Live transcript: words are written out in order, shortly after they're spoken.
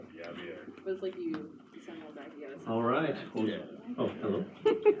was like you somehow back together. All right. Well, oh, hello.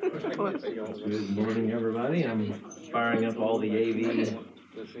 Good morning, everybody. I'm firing up all the AV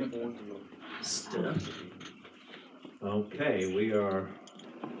stuff. Okay, we are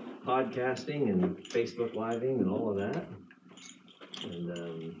podcasting and Facebook Living and all of that.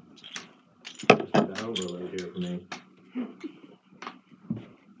 And just got overload here for me.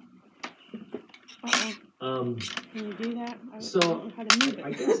 Can you do that? So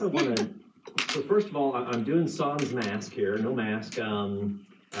I guess I want to. So first of all, I'm doing sans mask here, no mask,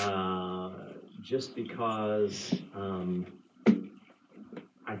 just because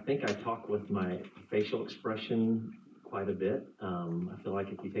I think I talk with my facial expression quite a bit. I feel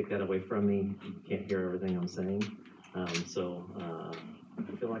like if you take that away from me, you can't hear everything I'm saying. So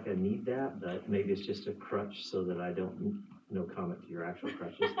I feel like I need that, but maybe it's just a crutch so that I don't, no comment to your actual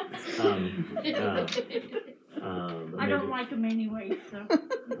crutches. I don't like them anyway, so.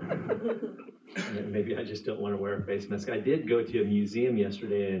 Maybe I just don't want to wear a face mask. I did go to a museum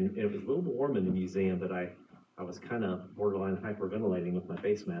yesterday, and it was a little warm in the museum, but I was kind of borderline hyperventilating with my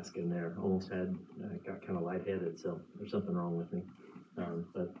face mask in there. Almost got kind of lightheaded, so there's something wrong with me.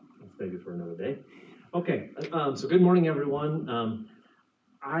 But that's maybe for another day. Okay, so good morning, everyone.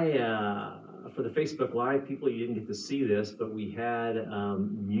 For the Facebook Live people, you didn't get to see this, but we had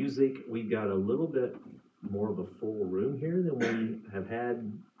music. We got a little bit more of a full room here than we have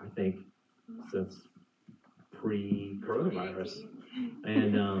had, I think, since pre-coronavirus.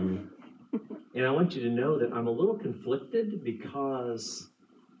 And I want you to know that I'm a little conflicted because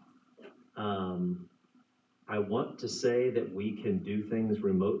I want to say that we can do things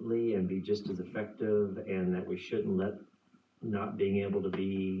remotely and be just as effective, and that we shouldn't let not being able to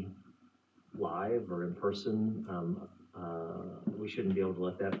be live or in person, we shouldn't be able to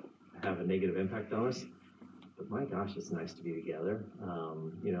let that have a negative impact on us. But my gosh, it's nice to be together.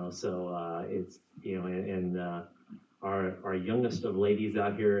 So it's, and our youngest of ladies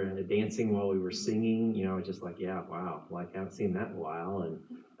out here dancing while we were singing, just like, yeah, wow, like I haven't seen that in a while. And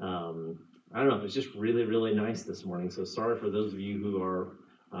I don't know, it was just really, really nice this morning. So sorry for those of you who are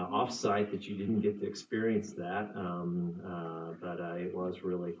off-site that you didn't get to experience that, but it was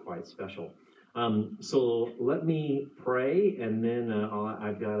really quite special. So let me pray, and then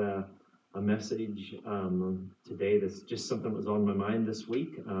I've got a message today that's just something that was on my mind this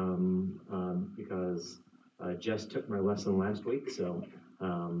week, because Jess took my lesson last week, so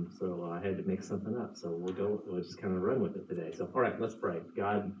I had to make something up. So we'll just kind of run with it today. So all right, let's pray.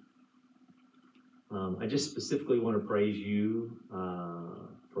 God, I just specifically want to praise you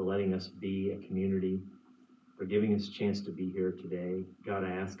for letting us be a community, for giving us a chance to be here today. God, I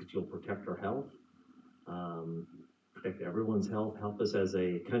ask that you'll protect our health, protect everyone's health, help us as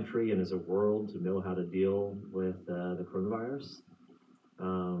a country and as a world to know how to deal with the coronavirus.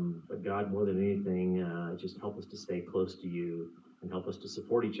 But God, more than anything, just help us to stay close to you and help us to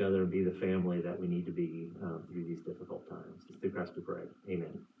support each other and be the family that we need to be through these difficult times. It's through Christ we pray.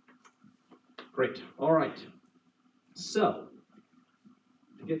 Amen. Great. All right. So,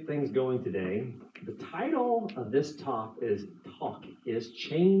 to get things going today, the title of this talk is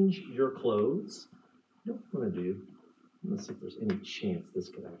Change Your Clothes. What I'm going to do, let's see if there's any chance this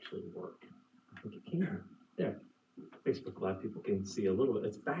could actually work. I think it can. There. Facebook Live people can see a little bit.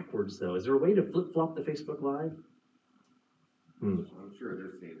 It's backwards, though. Is there a way to flip-flop the Facebook Live? I'm sure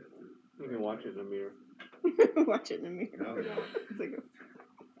they're seeing it too. You can watch it in the mirror. Watch it in the mirror. It's like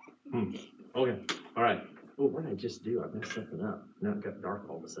Okay. All right. Oh, what did I just do? I messed something up. Now it got dark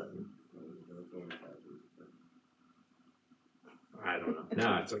all of a sudden. I don't know.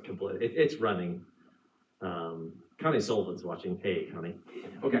 No, it's a complete. It's running. Connie Sullivan's watching. Hey, Connie.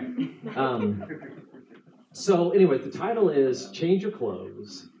 Okay. So, anyway, the title is Change Your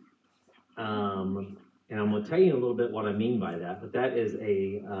Clothes. And I'm going to tell you a little bit what I mean by that. But that is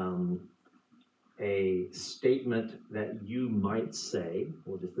a statement that you might say.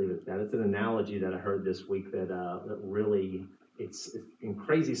 We'll just leave it at that. It's an analogy that I heard this week that really, it's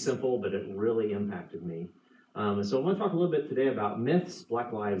crazy simple, but it really impacted me. And so I want to talk a little bit today about myths,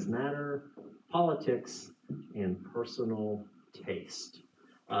 Black Lives Matter, politics, and personal taste.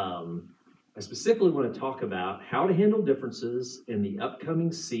 I specifically want to talk about how to handle differences in the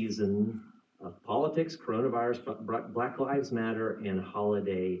upcoming season of politics, coronavirus, Black Lives Matter, and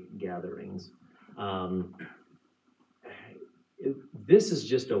holiday gatherings. This is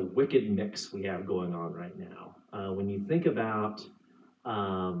just a wicked mix we have going on right now. When you think about,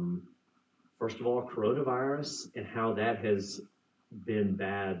 first of all, coronavirus and how that has been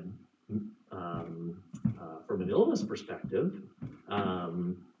bad from an illness perspective,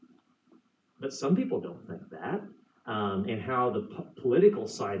 but some people don't think that. and how the political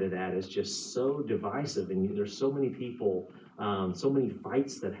side of that is just so divisive, and there's so many people, so many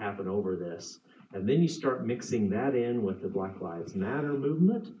fights that happen over this. And then you start mixing that in with the Black Lives Matter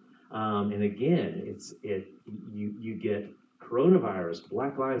movement, and again, you get coronavirus,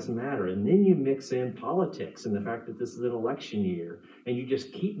 Black Lives Matter, and then you mix in politics and the fact that this is an election year, and you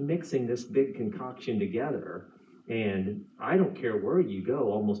just keep mixing this big concoction together. And I don't care where you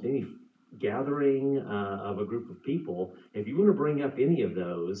go, almost any gathering of a group of people, if you want to bring up any of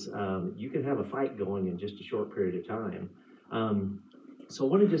those, you can have a fight going in just a short period of time. So I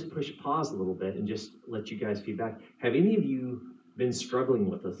want to just push pause a little bit and just let you guys feedback. Have any of you been struggling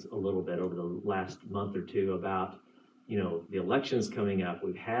with us a little bit over the last month or two about, the elections coming up?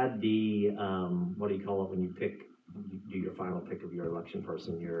 We've had the, what do you call it when you do your final pick of your election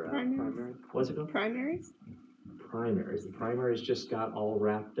person, your Primaries. What's it called? Primaries? Primaries. The primaries just got all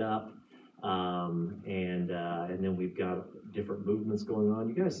wrapped up, and then we've got different movements going on.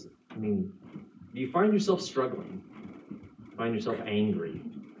 You guys, do you find yourself struggling? Find yourself angry?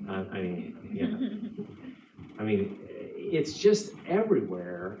 It's just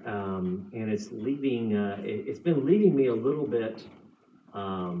everywhere, and it's been leaving me a little bit,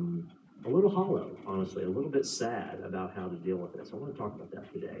 a little hollow, honestly, a little bit sad about how to deal with this. I want to talk about that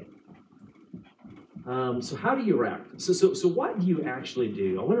today. So how do you react? So what do you actually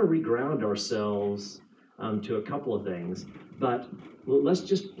do? I want to reground ourselves to a couple of things, but let's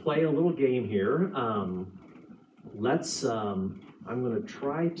just play a little game here. I'm going to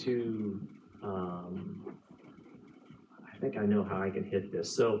try to, I think I know how I can hit this.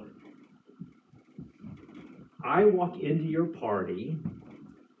 So I walk into your party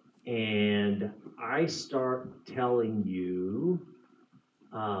and I start telling you,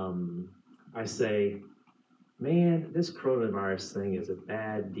 I say, man, this coronavirus thing is a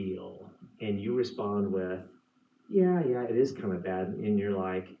bad deal. And you respond with, yeah, it is kind of bad. And you're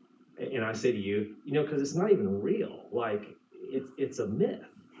like, and I say to you, because it's not even real. Like, it's a myth.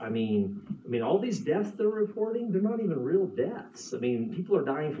 I mean, all these deaths they're reporting, they're not even real deaths. People are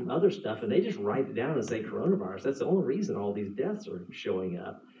dying from other stuff, and they just write it down and say coronavirus. That's the only reason all these deaths are showing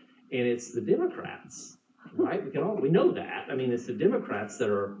up. And it's the Democrats, right? We know that. It's the Democrats that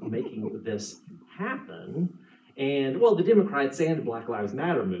are making this happen. And, well, the Democrats and the Black Lives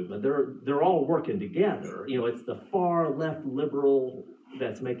Matter movement, they're all working together. It's the far left liberal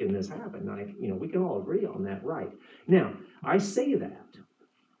that's making this happen. We can all agree on that, right? Now, I say that,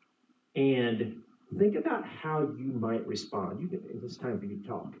 and think about how you might respond. It's time for you to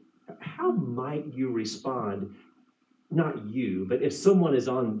talk. How might you respond? Not you, but if someone is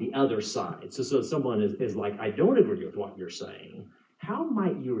on the other side, so someone is like, I don't agree with what you're saying, how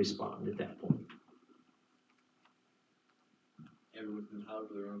might you respond at that point? Everyone's entitled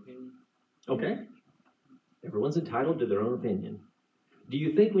to their own opinion. Okay. Everyone's entitled to their own opinion. Do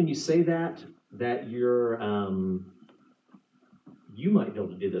you think when you say that you're, you might be able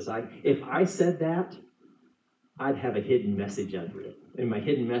to do this? If I said that, I'd have a hidden message under it. And my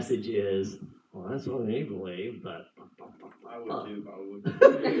hidden message is, well, that's what I believe, but... I would too, probably.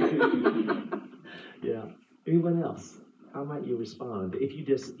 Yeah. Anyone else? How might you respond if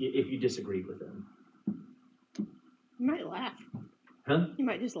you disagreed with them? You might laugh. Huh? You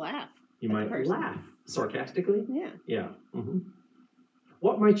might just laugh. You might laugh sarcastically? Yeah. Yeah. Mm-hmm.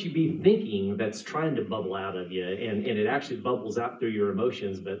 What might you be thinking that's trying to bubble out of you, and it actually bubbles out through your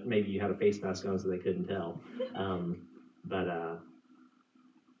emotions, but maybe you had a face mask on so they couldn't tell.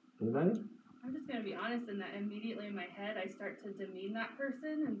 Anybody? I'm just gonna be honest in that immediately in my head I start to demean that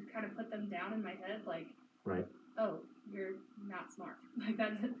person and kind of put them down in my head, like, right. Oh, you're not smart, like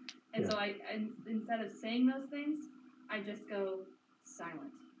that. And Yeah. so I instead of saying those things, I just go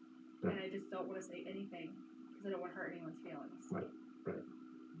silent, Right. and I just don't want to say anything because I don't want to hurt anyone's feelings. Right.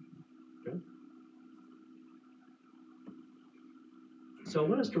 Good. So I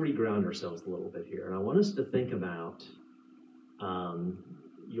want us to reground ourselves a little bit here, and I want us to think about,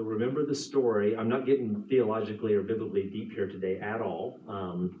 you'll remember the story. I'm not getting theologically or biblically deep here today at all,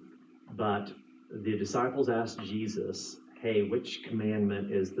 but the disciples asked Jesus, hey, which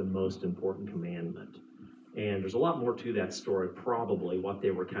commandment is the most important commandment? And there's a lot more to that story, probably what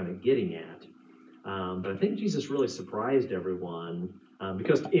they were kind of getting at. But I think Jesus really surprised everyone,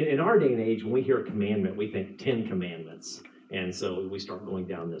 because in our day and age, when we hear a commandment, we think 10 commandments. And so we start going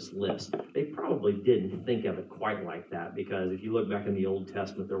down this list. They probably didn't think of it quite like that, because if you look back in the Old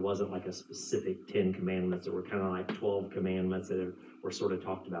Testament, there wasn't like a specific 10 commandments. There were kind of like 12 commandments that were sort of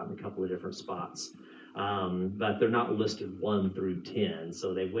talked about in a couple of different spots. But they're not listed 1 through 10,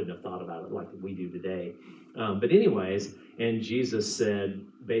 so they wouldn't have thought about it like we do today. But anyways, and Jesus said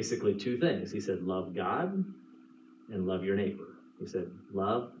basically 2 things. He said, love God and love your neighbor. He said,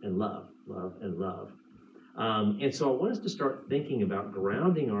 love and love, love and love. And so I want us to start thinking about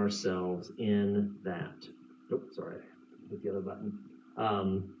grounding ourselves in that. Oh, sorry, hit the other button.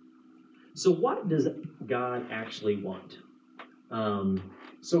 So what does God actually want?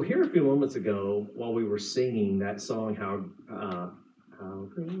 So here a few moments ago, while we were singing that song, How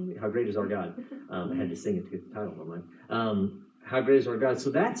Great is Our God? I had to sing it to get the title of mine. How Great is Our God? So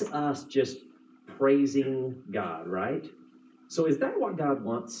that's us just praising God, right? So is that what God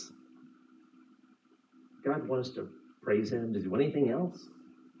wants? God wants us to praise him? Does he want anything else?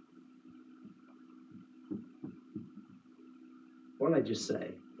 What did I just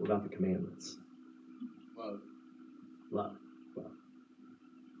say about the commandments? Love Love. Love.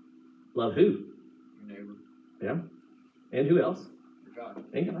 Love who? your neighbor, Yeah. And who else? your God.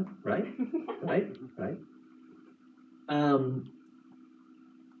 And God, right? Right.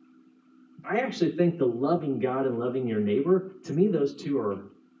 I actually think the loving God and loving your neighbor, to me, those two are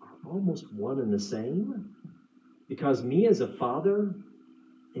almost one and the same. Because me as a father,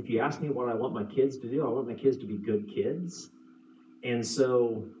 if you ask me what I want my kids to do, I want my kids to be good kids. And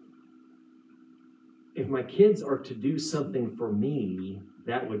so if my kids are to do something for me,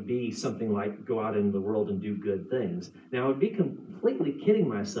 that would be something like go out into the world and do good things. Now, I would be completely kidding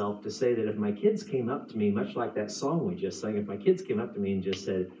myself to say that if my kids came up to me, much like that song we just sang, if my kids came up to me and just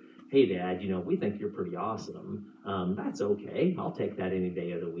said, hey, Dad, we think you're pretty awesome. That's okay. I'll take that any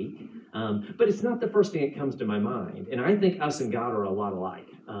day of the week. But it's not the first thing that comes to my mind. And I think us and God are a lot alike.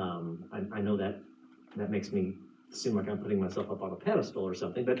 I know that makes me seem like I'm putting myself up on a pedestal or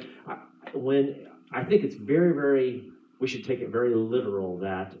something. But I think it's very, very, we should take it very literal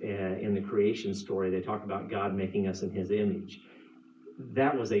that in the creation story, they talk about God making us in his image.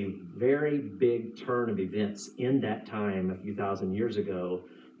 That was a very big turn of events in that time a few thousand years ago,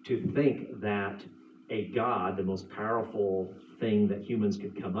 to think that a God, the most powerful thing that humans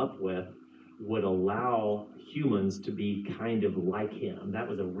could come up with, would allow humans to be kind of like him. That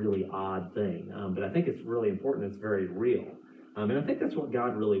was a really odd thing. But I think it's really important. It's very real. And I think that's what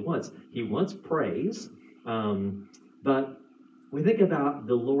God really wants. He wants praise. But we think about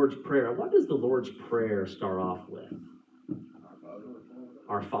the Lord's Prayer. What does the Lord's Prayer start off with?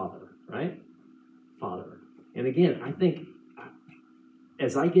 Our Father, right? Father. And again, I think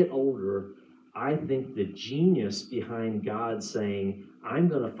as I get older, I think the genius behind God saying, I'm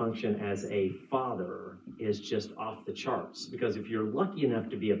going to function as a father is just off the charts. Because if you're lucky enough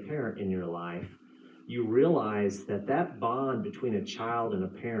to be a parent in your life, you realize that bond between a child and a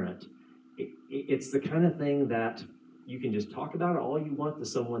parent, it's the kind of thing that you can just talk about it all you want to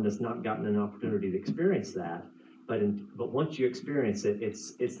someone that's not gotten an opportunity to experience that. But once you experience it,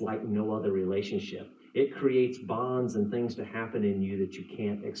 it's like no other relationship. It creates bonds and things to happen in you that you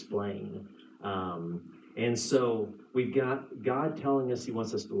can't explain. And so we've got God telling us he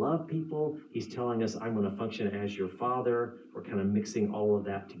wants us to love people. He's telling us, I'm going to function as your father. We're kind of mixing all of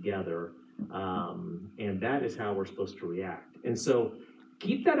that together. And that is how we're supposed to react. And so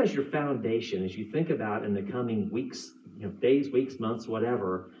keep that as your foundation as you think about in the coming weeks, days, weeks, months,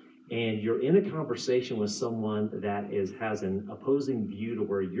 whatever, and you're in a conversation with someone that has an opposing view to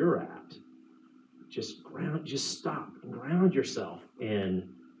where you're at. Just stop and ground yourself.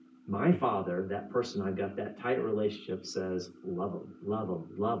 And my Father, that person I've got that tight relationship, says, love them, love them,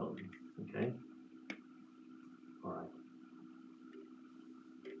 love them. Okay? All right.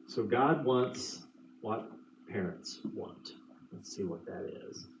 So God wants what parents want. Let's see what that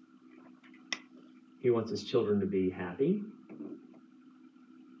is. He wants his children to be happy,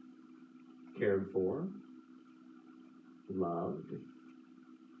 cared for, loved,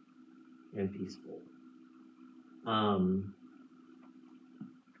 and peaceful.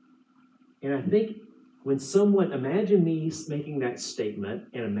 And I think when imagine me making that statement,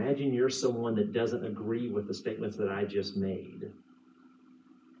 and imagine you're someone that doesn't agree with the statements that I just made.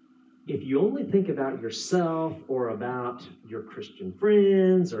 If you only think about yourself or about your Christian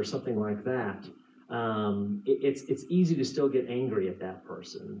friends or something like that, it's easy to still get angry at that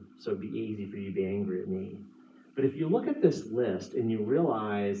person. So it'd be easy for you to be angry at me. But if you look at this list and you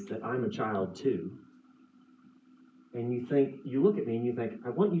realize that I'm a child too, and you look at me and you think, I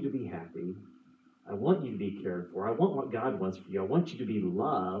want you to be happy. I want you to be cared for. I want what God wants for you. I want you to be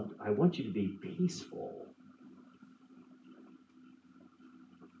loved. I want you to be peaceful.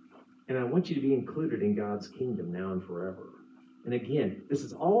 And I want you to be included in God's kingdom now and forever. And again, this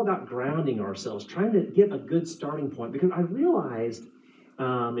is all about grounding ourselves, trying to get a good starting point. Because I realized,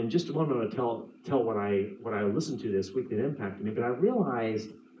 in just a moment, I'm going to tell what I listened to this week that impacted me. But I realized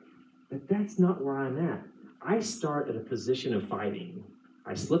that that's not where I'm at. I start at a position of fighting.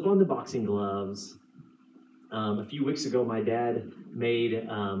 I slip on the boxing gloves, A few weeks ago, my dad made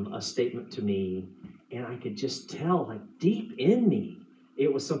a statement to me, and I could just tell, like deep in me, it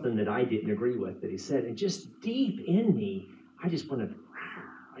was something that I didn't agree with that he said, and just deep in me, I just wanted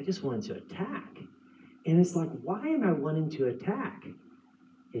to attack. And it's like, why am I wanting to attack?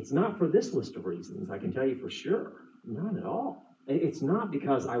 It's not for this list of reasons, I can tell you for sure. Not at all. It's not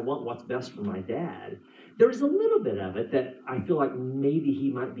because I want what's best for my dad. There's a little bit of it that I feel like maybe he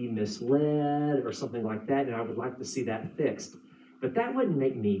might be misled or something like that, and I would like to see that fixed. But that wouldn't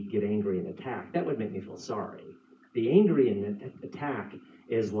make me get angry and attack. That would make me feel sorry. The angry and attack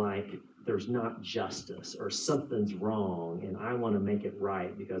is like there's not justice or something's wrong, and I want to make it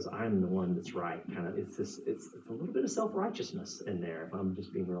right because I'm the one that's right. Kind of, it's a little bit of self-righteousness in there, if I'm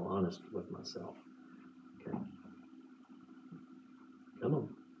just being real honest with myself. Okay. Come on.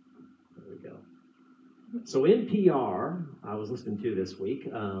 There we go. So NPR, I was listening to this week,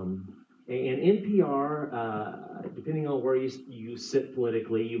 and NPR, depending on where you sit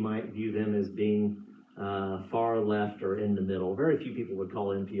politically, you might view them as being far left or in the middle. Very few people would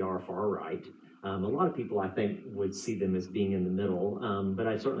call NPR far right. A lot of people, I think, would see them as being in the middle, but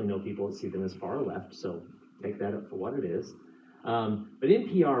I certainly know people that see them as far left, so take that up for what it is. But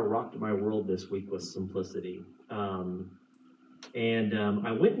NPR rocked my world this week with simplicity. And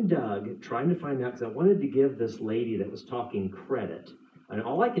I went and dug, trying to find out, because I wanted to give this lady that was talking credit. And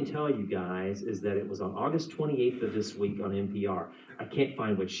all I can tell you guys is that it was on August 28th of this week on NPR. I can't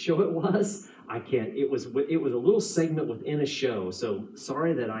find which show it was. It was a little segment within a show, so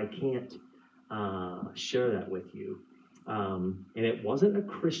sorry that I can't share that with you. And it wasn't a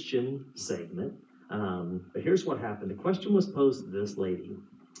Christian segment, but here's what happened. The question was posed to this lady: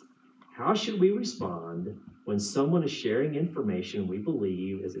 how should we respond when someone is sharing information we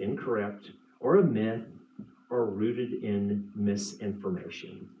believe is incorrect or a myth or rooted in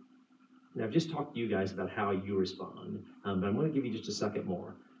misinformation? Now, I've just talked to you guys about how you respond, but I'm going to give you just a second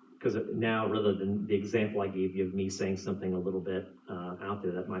more, because now, rather than the example I gave you of me saying something a little bit out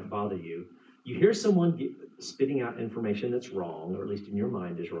there that might bother you, you hear someone spitting out information that's wrong, or at least in your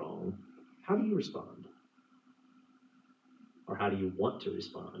mind is wrong. How do you respond? Or how do you want to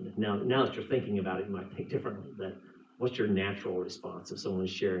respond? Now that you're thinking about it, you might think differently, but what's your natural response if someone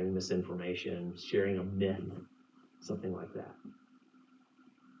is sharing misinformation, sharing a myth, something like that?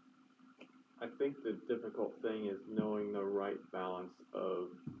 I think the difficult thing is knowing the right balance of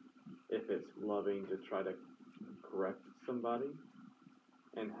if it's loving to try to correct somebody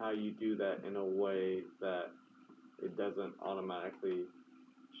and how you do that in a way that it doesn't automatically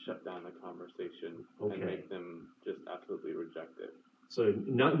shut down the conversation and make them just absolutely reject it. So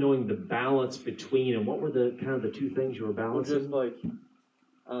not knowing the balance between, and what were the kind of the two things you were balancing? Well, just like,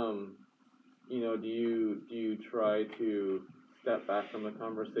 do you try to step back from the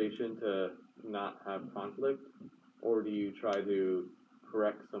conversation to not have conflict, or do you try to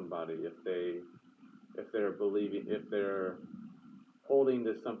correct somebody if they're holding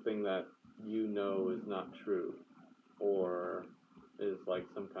to something that you know is not true, or is like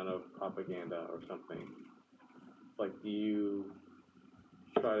some kind of propaganda or something? Like, do you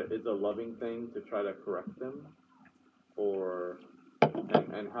is a loving thing to try to correct them, or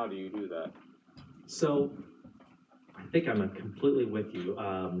and how do you do that? So I think I'm completely with you.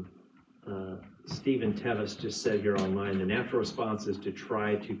 Stephen Tevis just said here online, the natural response is to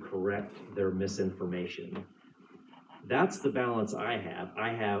try to correct their misinformation. That's the balance I have.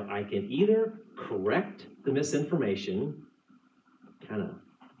 I can either correct the misinformation, kind of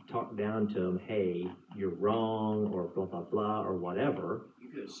talk down to them, hey, you're wrong, or blah, blah, blah, or whatever. You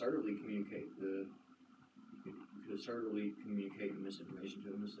could assertively communicate the misinformation to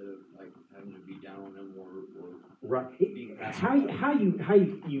them instead of like having to be down on them or right. Being passive. How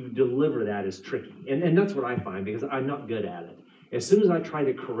you deliver that is tricky, and that's what I find, because I'm not good at it. As soon as I try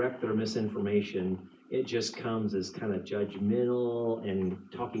to correct their misinformation, it just comes as kind of judgmental and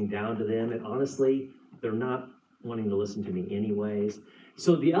talking down to them, and honestly, they're not wanting to listen to me anyways.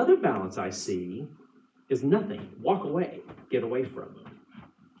 So the other balance I see is nothing. Walk away. Get away from them.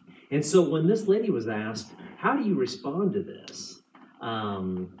 And so when this lady was asked, how do you respond to this?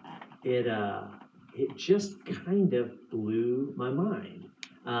 It just kind of blew my mind.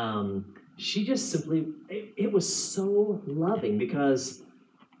 She just simply, it was so loving, because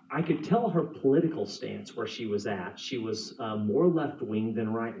I could tell her political stance where she was at. She was more left-wing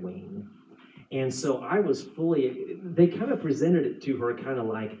than right-wing. And so I was they kind of presented it to her kind of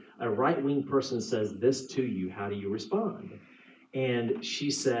like a right-wing person says this to you, how do you respond? And she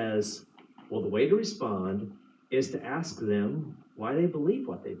says, well, the way to respond is to ask them why they believe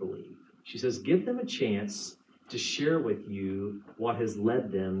what they believe. She says, give them a chance to share with you what has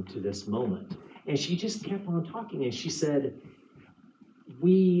led them to this moment. And she just kept on talking, and she said,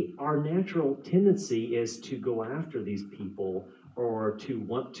 our natural tendency is to go after these people or to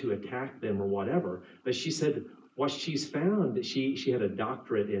want to attack them or whatever. But she said, what she's found, that she had a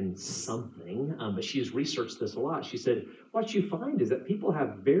doctorate in something, but she's researched this a lot. She said, what you find is that people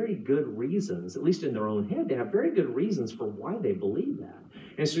have very good reasons, at least in their own head, they have very good reasons for why they believe that.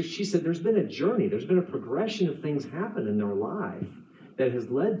 And so she said, there's been a journey, there's been a progression of things happen in their life that has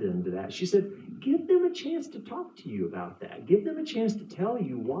led them to that. She said, give them a chance to talk to you about that. Give them a chance to tell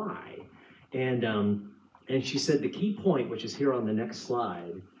you why. And she said the key point, which is here on the next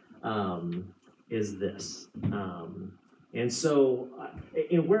slide, is this. And so,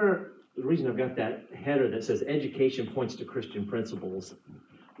 the reason I've got that header that says education points to Christian principles,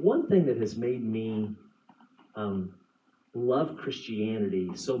 one thing that has made me love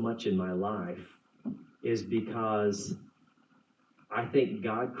Christianity so much in my life is because I think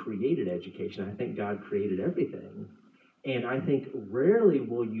God created education. I think God created everything. And I think rarely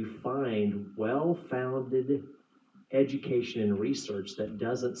will you find well-founded education and research that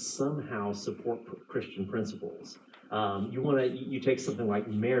doesn't somehow support Christian principles. You take something like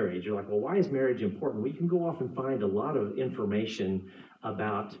marriage. You're like, well, why is marriage important? We can go off and find a lot of information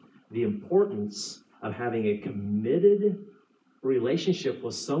about the importance of having a committed relationship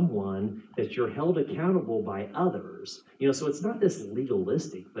with someone that you're held accountable by others. So it's not this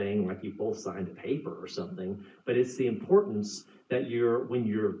legalistic thing like you both signed a paper or something, but it's the importance that when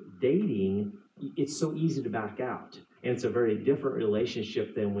you're dating, it's so easy to back out. And it's a very different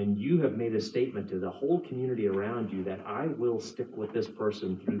relationship than when you have made a statement to the whole community around you that I will stick with this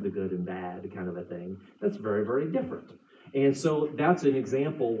person through the good and bad kind of a thing. That's very, very different. And so that's an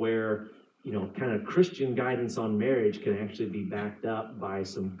example where kind of Christian guidance on marriage can actually be backed up by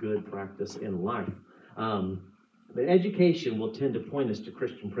some good practice in life. But education will tend to point us to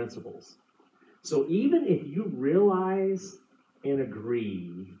Christian principles. So even if you realize and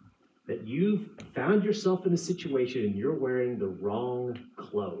agree that you've found yourself in a situation and you're wearing the wrong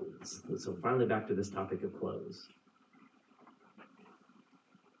clothes, so finally back to this topic of clothes,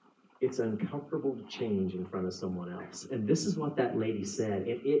 it's uncomfortable to change in front of someone else. And this is what that lady said.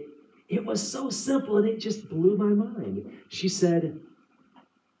 It was so simple, and it just blew my mind. She said,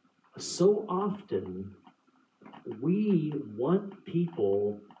 so often we want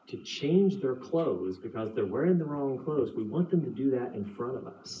people to change their clothes because they're wearing the wrong clothes. We want them to do that in front of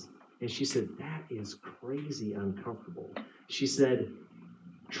us. And she said, that is crazy uncomfortable. She said,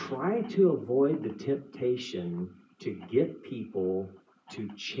 try to avoid the temptation to get people to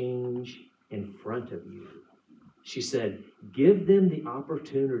change in front of you. She said, give them the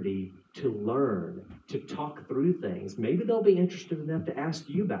opportunity to learn, to talk through things. Maybe they'll be interested enough to ask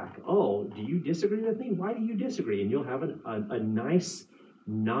you back, oh, do you disagree with me? Why do you disagree? And you'll have a nice,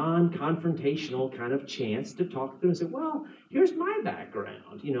 non-confrontational kind of chance to talk through and say, well, here's my background.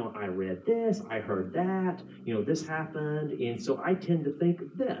 I read this, I heard that, this happened, and so I tend to think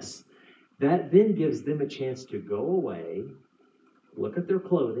this. That then gives them a chance to go away, look at their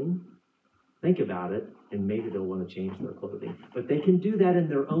clothing, think about it, and maybe they'll want to change their clothing. But they can do that in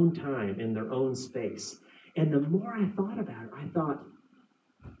their own time, in their own space. And the more I thought about it, I thought,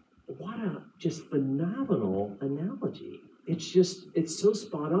 what a just phenomenal analogy. It's so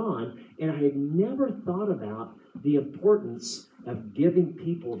spot on. And I had never thought about the importance of giving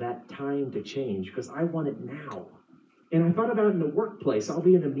people that time to change, because I want it now. And I thought about it in the workplace. I'll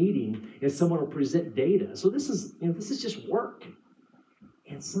be in a meeting and someone will present data. So this is just work.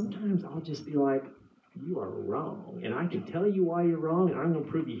 And sometimes I'll just be like, you are wrong. And I can tell you why you're wrong, and I'm going to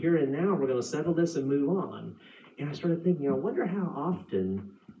prove you here and now. We're going to settle this and move on. And I started thinking, I wonder how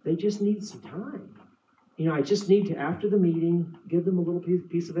often they just need some time. I just need to, after the meeting, give them a little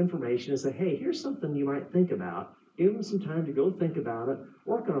piece of information and say, hey, here's something you might think about. Give them some time to go think about it,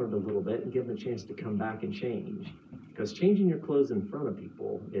 work on it a little bit, and give them a chance to come back and change. Because changing your clothes in front of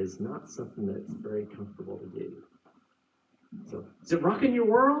people is not something that's very comfortable to do. So, is it rocking your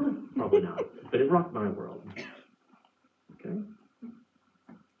world? Probably not, but it rocked my world. Okay?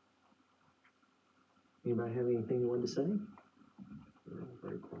 Anybody have anything you wanted to say? They're all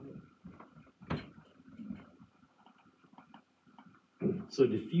very quiet. So,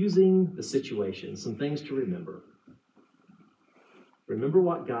 diffusing the situation, some things to remember. Remember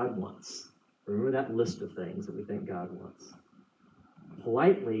what God wants. Remember that list of things that we think God wants.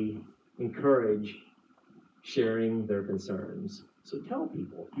 Politely encourage sharing their concerns. So tell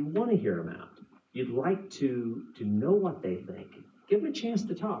people you want to hear them out. You'd like to know what they think. Give them a chance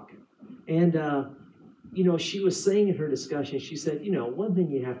to talk. And, she was saying in her discussion, she said, one thing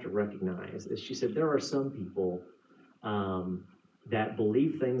you have to recognize is, she said, there are some people that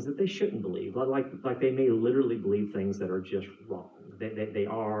believe things that they shouldn't believe. Like they may literally believe things that are just wrong. They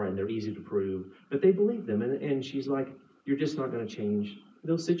are, and they're easy to prove, but they believe them. And she's like, you're just not going to change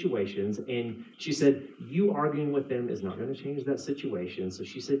those situations. And she said, you arguing with them is not going to change that situation. So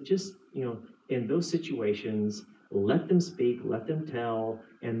she said, just, in those situations, let them speak, let them tell,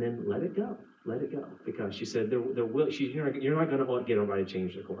 and then let it go. Let it go. Because she said, you're not going to get everybody to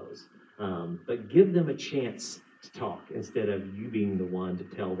change their clothes. But give them a chance to talk instead of you being the one to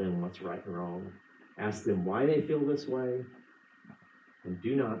tell them what's right and wrong. Ask them why they feel this way, and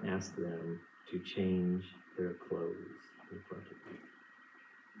do not ask them to change their clothes in front of you.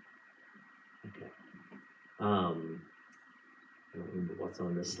 Okay. I don't remember what's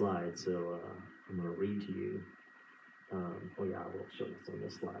on this slide, so I'm going to read to you. I will show what's on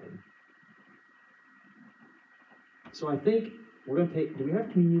this slide. So I think we're going to take, do we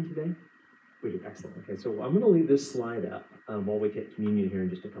have communion today? We do, excellent. Okay, so I'm going to leave this slide up while we take communion here in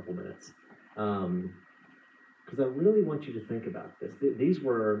just a couple minutes. Because I really want you to think about this. These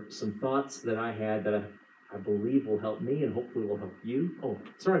were some thoughts that I had that I believe will help me and hopefully will help you. Oh,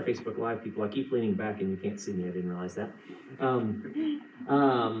 sorry, Facebook Live people. I keep leaning back and you can't see me. I didn't realize that.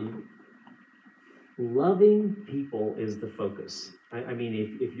 Loving people is the focus. I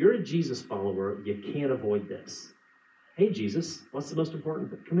mean, if you're a Jesus follower, you can't avoid this. Hey, Jesus, what's the most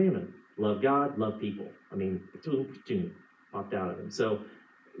important commandment? Love God, love people. I mean, popped out of him. So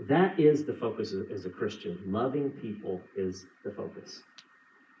that is the focus as a Christian. Loving people is the focus.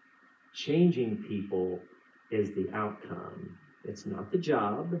 Changing people is the outcome. It's not the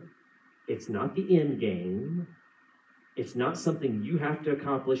job. It's not the end game. It's not something you have to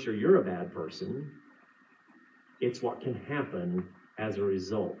accomplish or you're a bad person. It's what can happen as a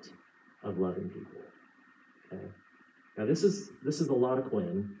result of loving people. Okay. Now this is a lot of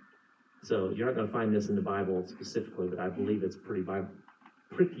Kwin, so you're not going to find this in the Bible specifically, but I believe it's pretty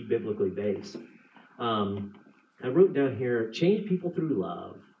biblically based. I wrote down here, change people through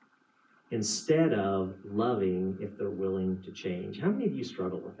love instead of loving if they're willing to change. How many of you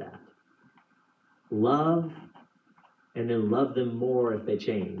struggle with that? Love and then love them more if they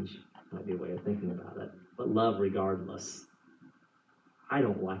change. Might be a way of thinking about it. But love regardless. I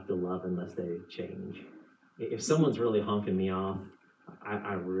don't like to love unless they change. If someone's really honking me off,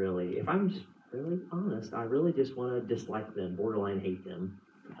 I really, if I'm just really honest, I really just want to dislike them, borderline hate them.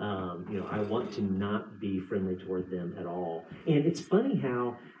 I want to not be friendly toward them at all. And it's funny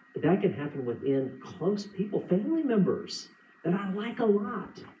how that can happen within close people, family members that I like a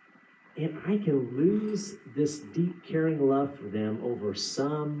lot. And I can lose this deep, caring love for them over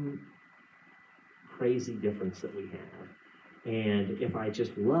some crazy difference that we have. And if I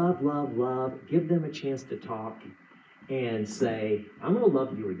just love, give them a chance to talk and say, I'm going to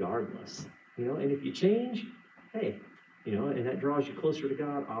love you regardless. And if you change, hey, and that draws you closer to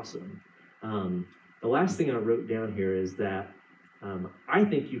God, awesome. The last thing I wrote down here is that I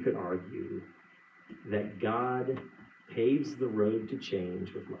think you could argue that God paves the road to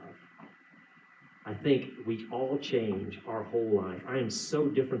change with love. I think we all change our whole life. I am so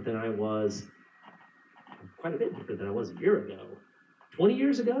different than I was, quite a bit different than I was a year ago. 20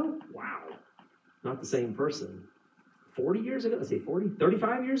 years ago? Wow. Not the same person. 40 years ago?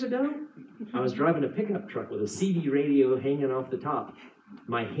 35 years ago? I was driving a pickup truck with a CD radio hanging off the top.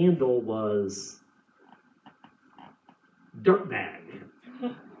 My handle was dirtbag.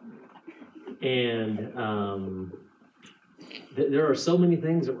 And there are so many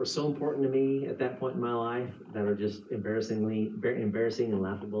things that were so important to me at that point in my life that are just embarrassing and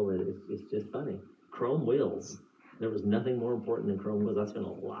laughable that it's just funny. Chrome wheels. There was nothing more important than chrome wheels. I spent a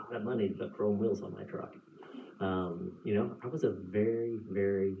lot of money to put chrome wheels on my truck. I was a very,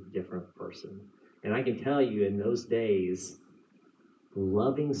 very different person. And I can tell you in those days,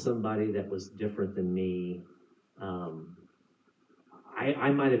 loving somebody that was different than me, I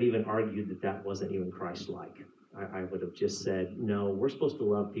might have even argued that wasn't even Christ-like. I would have just said, no, we're supposed to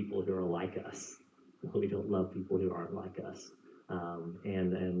love people who are like us. We don't love people who aren't like us.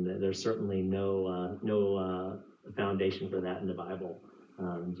 And there's certainly no foundation for that in the Bible.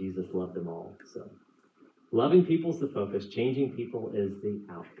 Jesus loved them all. So loving people is the focus. Changing people is the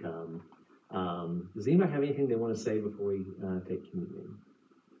outcome. Does anybody have anything they want to say before we take communion?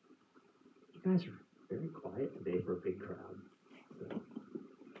 You guys are very quiet today for a big crowd. So. I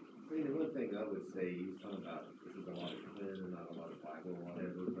mean, the one thing I would say, he's talking about, this is a lot of Kwin and not a lot of Bible or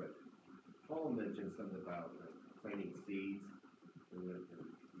whatever, but Paul mentioned something about planting seeds. And you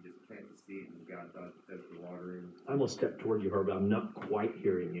just plant the seed and God does the watering. I almost stepped toward you, Herb, but I'm not quite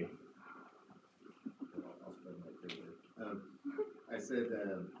hearing you. I'll spread my finger. I said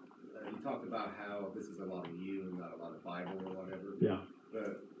you talked about how this is a lot of you and not a lot of Bible or whatever. Yeah.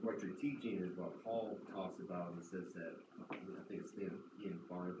 But what you're teaching is what Paul talks about and says that, I think it's in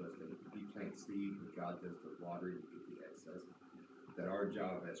Barnabas, that we plant seed and God does the watering to get the excess. That our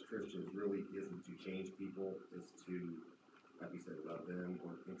job as Christians really isn't to change people, it's to, like you said, love them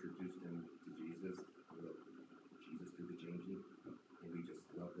or introduce them to Jesus. Jesus do the changing, and we just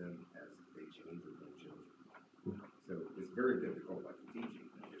love them as they change or don't change. So it's very difficult what you're teaching.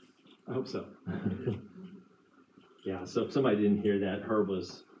 I hope so. Yeah, so if somebody didn't hear that, Herb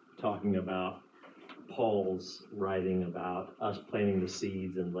was talking about Paul's writing about us planting the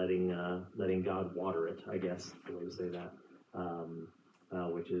seeds and letting God water it, I guess, the way to say that,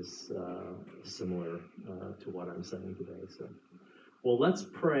 which is similar to what I'm saying today. So, well, let's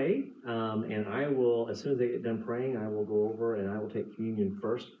pray, and I will, as soon as they get done praying, I will go over and I will take communion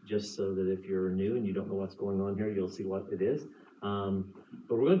first, just so that if you're new and you don't know what's going on here, you'll see what it is.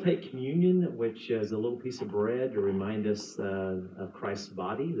 But we're going to take communion, which is a little piece of bread to remind us of Christ's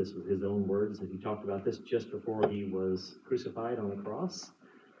body. This was his own words, and he talked about this just before he was crucified on the cross.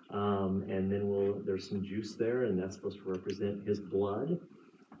 And then there's some juice there, and that's supposed to represent his blood.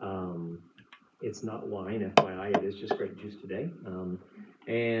 It's not wine, FYI, it is just grape juice today.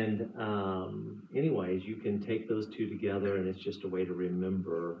 Anyways, you can take those two together, and it's just a way to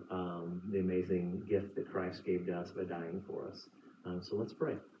remember the amazing gift that Christ gave to us by dying for us. So let's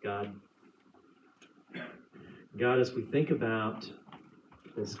pray. God, as we think about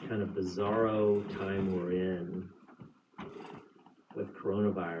this kind of bizarro time we're in with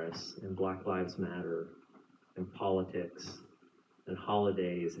coronavirus and Black Lives Matter and politics and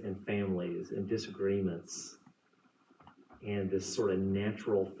holidays and families and disagreements and this sort of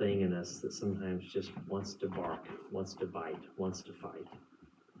natural thing in us that sometimes just wants to bark, wants to bite, wants to fight.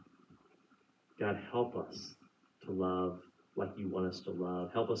 God, help us to love like you want us to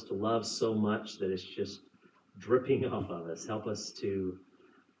love. Help us to love so much that it's just dripping off of us. Help us to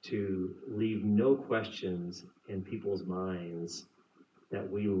leave no questions in people's minds that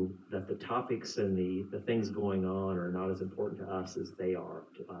the topics and the things going on are not as important to us as they are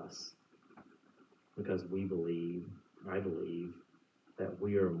to us. Because I believe that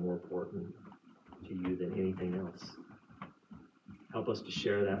we are more important to you than anything else. Help us to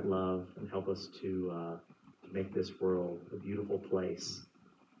share that love and help us to make this world a beautiful place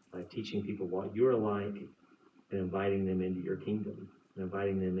by teaching people what you're like and inviting them into your kingdom, and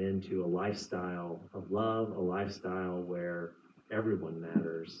inviting them into a lifestyle of love, a lifestyle where everyone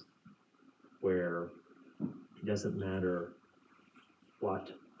matters, where it doesn't matter what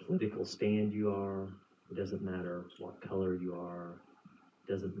political stand you are, it doesn't matter what color you are,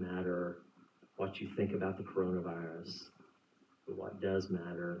 it doesn't matter what you think about the coronavirus, but what does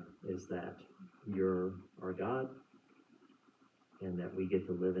matter is that you're our God and that we get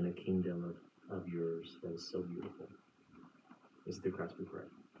to live in a kingdom of yours that is so beautiful. It's through Christ we pray.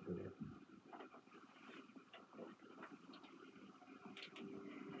 Amen.